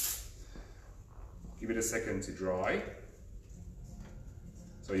 Give it a second to dry.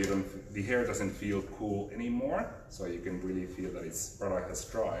 So the hair doesn't feel cool anymore, so you can really feel that its product has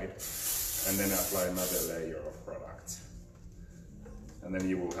dried, and then apply another layer of product. And then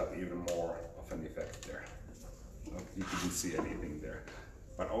you will have even more of an effect there. You couldn't see anything there.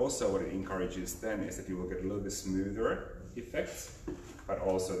 But also what it encourages then is that you will get a little bit smoother effect, but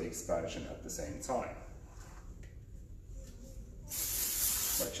also the expansion at the same time.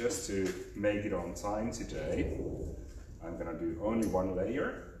 But just to make it on time today, I'm gonna do only one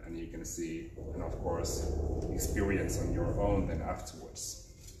layer, and you can see, and of course, experience on your own then afterwards.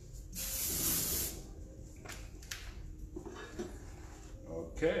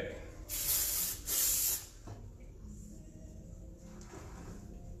 Okay.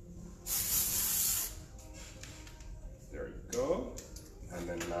 There you go. And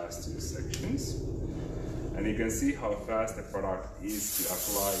then last two sections. And you can see how fast the product is to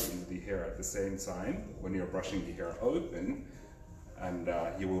apply in the hair at the same time when you're brushing the hair open, and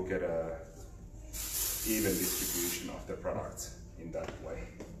you will get a even distribution of the product in that way.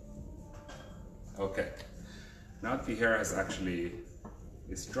 Okay, now that the hair has actually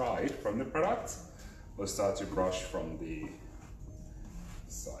is dried from the product, we'll start to brush from the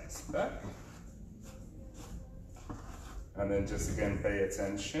sides back. And then just again pay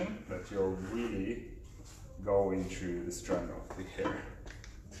attention that you're really going through the strand of the hair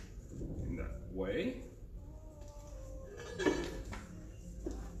in that way.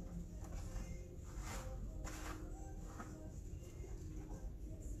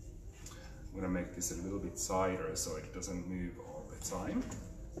 I'm going to make this a little bit tighter so it doesn't move all the time.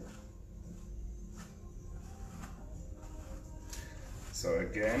 So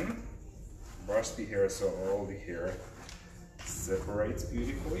again, brush the hair so all the hair separates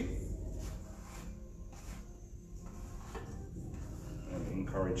beautifully. And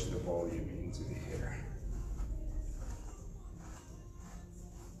encourage the volume into the hair.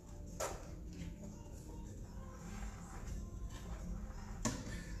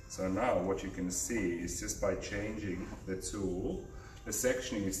 So now what you can see is just by changing the tool, the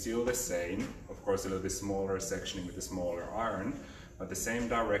sectioning is still the same, of course a little bit smaller sectioning with a smaller iron, but the same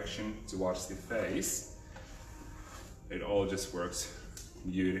direction towards the face. It all just works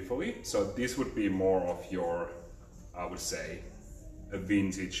beautifully. So this would be more of your, I would say, a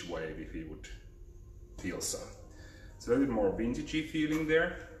vintage wave if you would feel so. So a little bit more vintagey feeling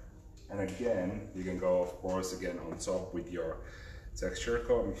there. And again, you can go of course again on top with your texture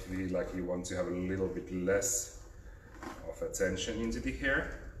comb if you feel like you want to have a little bit less of attention into the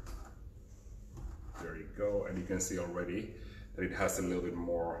hair. There you go, and you can see already that it has a little bit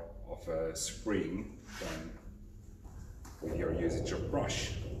more of a spring than with your usage of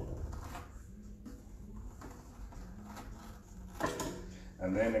brush.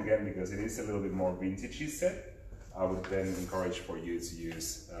 And then again, because it is a little bit more vintagey set, I would then encourage for you to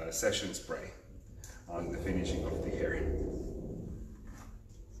use session spray on the finishing of the hair.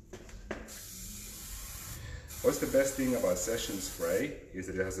 What's the best thing about session spray is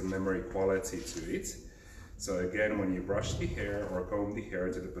that it has a memory quality to it. So again, when you brush the hair or comb the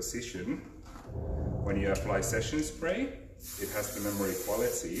hair to the position, when you apply session spray, it has the memory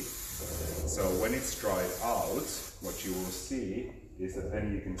quality. So when it's dried out, what you will see is that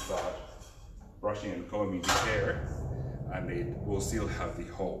then you can start brushing and combing the hair, and it will still have the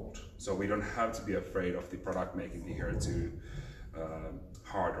hold. So we don't have to be afraid of the product making the hair too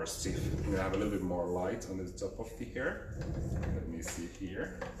hard or stiff. We're gonna have a little bit more light on the top of the hair. Let me see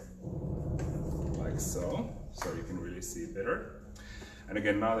here, like so. so you can really see better. And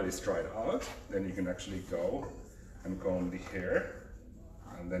again, now that it's dried out, then you can actually go and comb the hair,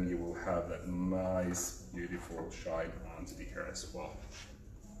 and then you will have that nice, beautiful shine onto the hair as well.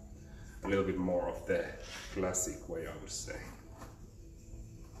 A little bit more of the classic way, I would say.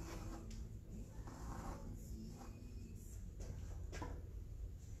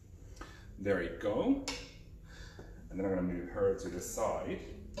 There you go. And then I'm gonna move her to the side.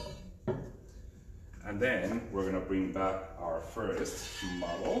 And then we're gonna bring back our first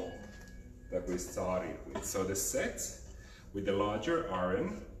model that we started with. So the set with the larger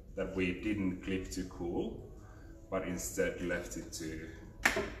iron that we didn't clip to cool, but instead left it to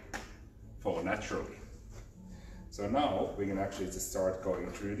fall naturally. So now we can actually just start going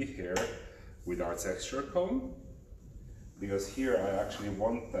through the hair with our texture comb, because here I actually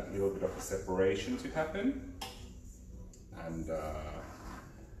want that little bit of a separation to happen and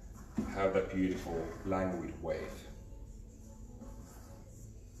have that beautiful languid wave.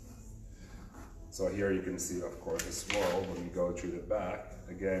 So here you can see, of course, as well, when we go through the back,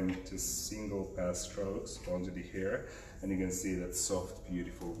 again, just single pass strokes onto the hair, and you can see that soft,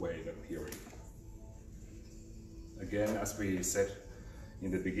 beautiful wave appearing. Again, as we said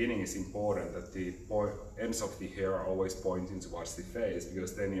in the beginning, it's important that the ends of the hair are always pointing towards the face,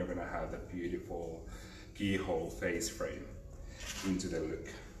 because then you're gonna have that beautiful keyhole face frame into the look.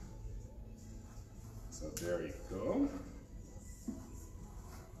 So there you go.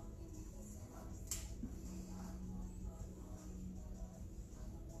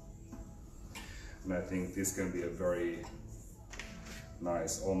 And I think this can be a very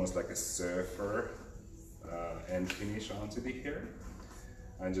nice, almost like a surfer end finish onto the hair,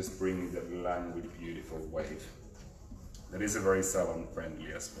 and just bringing that languid, beautiful wave. That is a very salon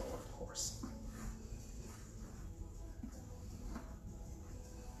friendly as well, of course.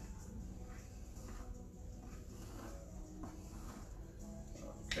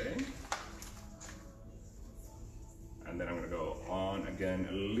 Okay. And then I'm going to go on again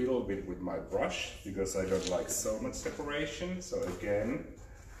a little bit with my brush, because I don't like so much separation. So again,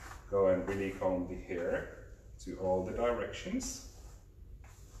 go and really comb the hair to all the directions,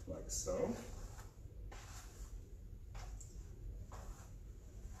 like so.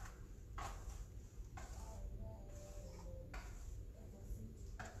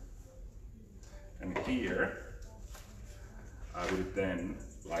 And here, I would then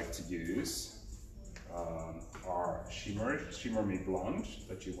like to use our Shimmer Me Blonde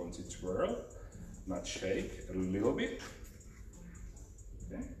that you want to twirl, not shake, a little bit.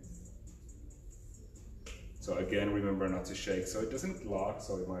 Okay. So again, remember not to shake so it doesn't clog,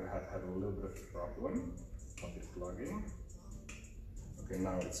 so we might have had a little bit of a problem of it clogging. Okay,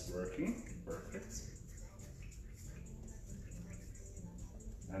 now it's working, perfect.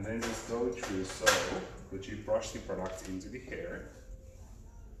 And then just go through so that you brush the product into the hair.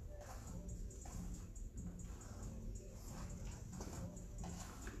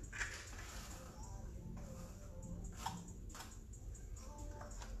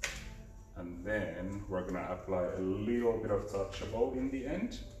 And then we're gonna apply a little bit of touchable in the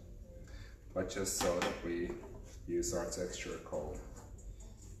end, but just so that we use our texture comb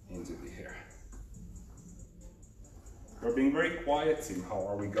into the hair. We're being very quiet, Tim. How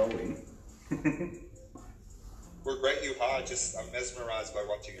are we going? We're great, Juha. I'm mesmerized by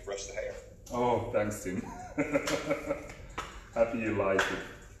watching you brush the hair. Oh, thanks, Tim. Happy you like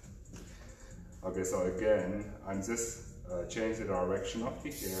it. Okay, so again, I'm just changing the direction of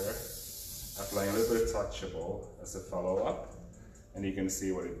the hair, applying a little bit of touchable as a follow-up, and you can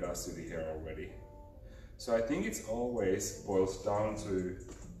see what it does to the hair already. So I think it's always boils down to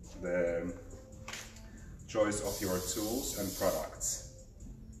the choice of your tools and products,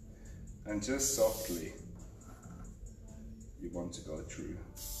 and just softly you want to go through.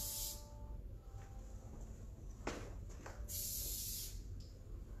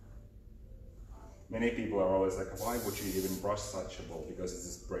 Many people are always like, why would you even brush touchable, because it's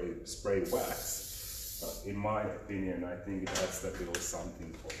a spray wax, but in my opinion I think it adds that little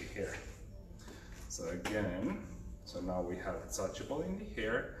something for the hair. So again, so now we have touchable in the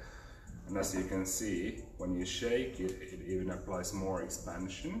hair. And as you can see, when you shake it, it even applies more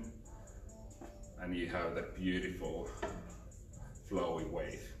expansion, and you have that beautiful flowy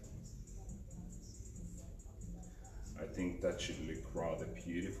wave. I think that should look rather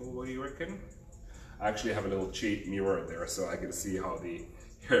beautiful. What do you reckon? I actually have a little cheap mirror there so I can see how the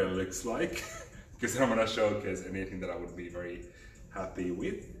hair looks like, because I'm gonna showcase anything that I would be very happy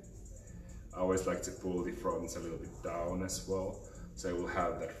with. I always like to pull the fronts a little bit down as well, so it will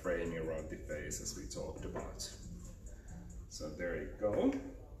have that framing around the face as we talked about. So there you go.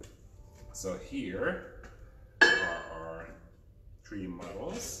 So here 3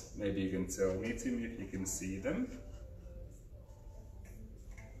 models. Maybe you can tell me, Tim, if you can see them.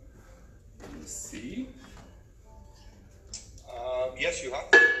 Let me see. Yes, Juha.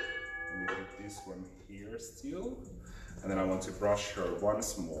 Let me put this one here still. And then I want to brush her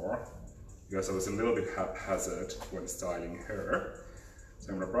once more, because I was a little bit haphazard when styling her.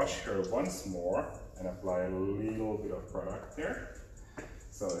 So I'm going to brush her once more and apply a little bit of product there.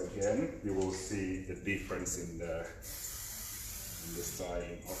 So again, you will see the difference in the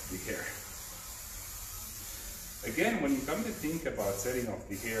styling of the hair. Again, when you come to think about setting off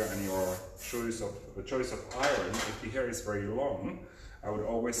the hair and your choice of iron, if the hair is very long, I would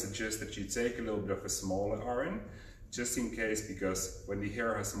always suggest that you take a little bit of a smaller iron, just in case, because when the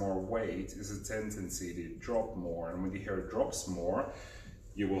hair has more weight, there's a tendency to drop more, and when the hair drops more,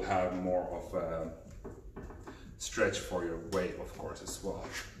 you will have more of a stretch for your wave, of course, as well.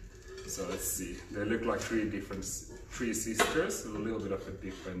 So let's see, they look like three sisters, a little bit of a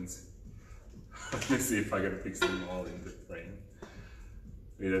difference. Let me see if I can fix them all in the frame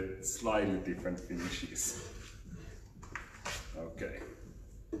with a slightly different finishes. Okay.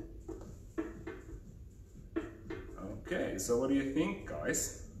 Okay, so what do you think,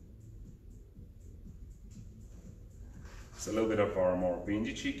 guys? It's a little bit of our more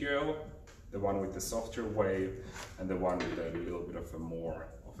vintagey girl, the one with the softer wave, and the one with a little bit of a more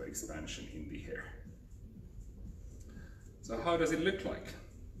of an expansion in the hair. So how does it look like?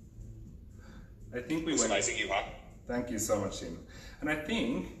 I think we went... Amazing, Juha. Thank you so much, Tim. And I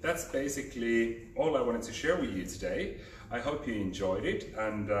think that's basically all I wanted to share with you today. I hope you enjoyed it,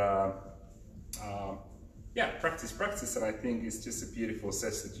 and yeah, practice, and I think it's just a beautiful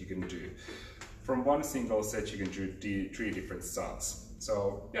set that you can do. From one single set, you can do 3 different styles.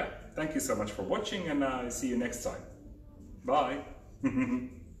 So yeah, thank you so much for watching, and see you next time. Bye.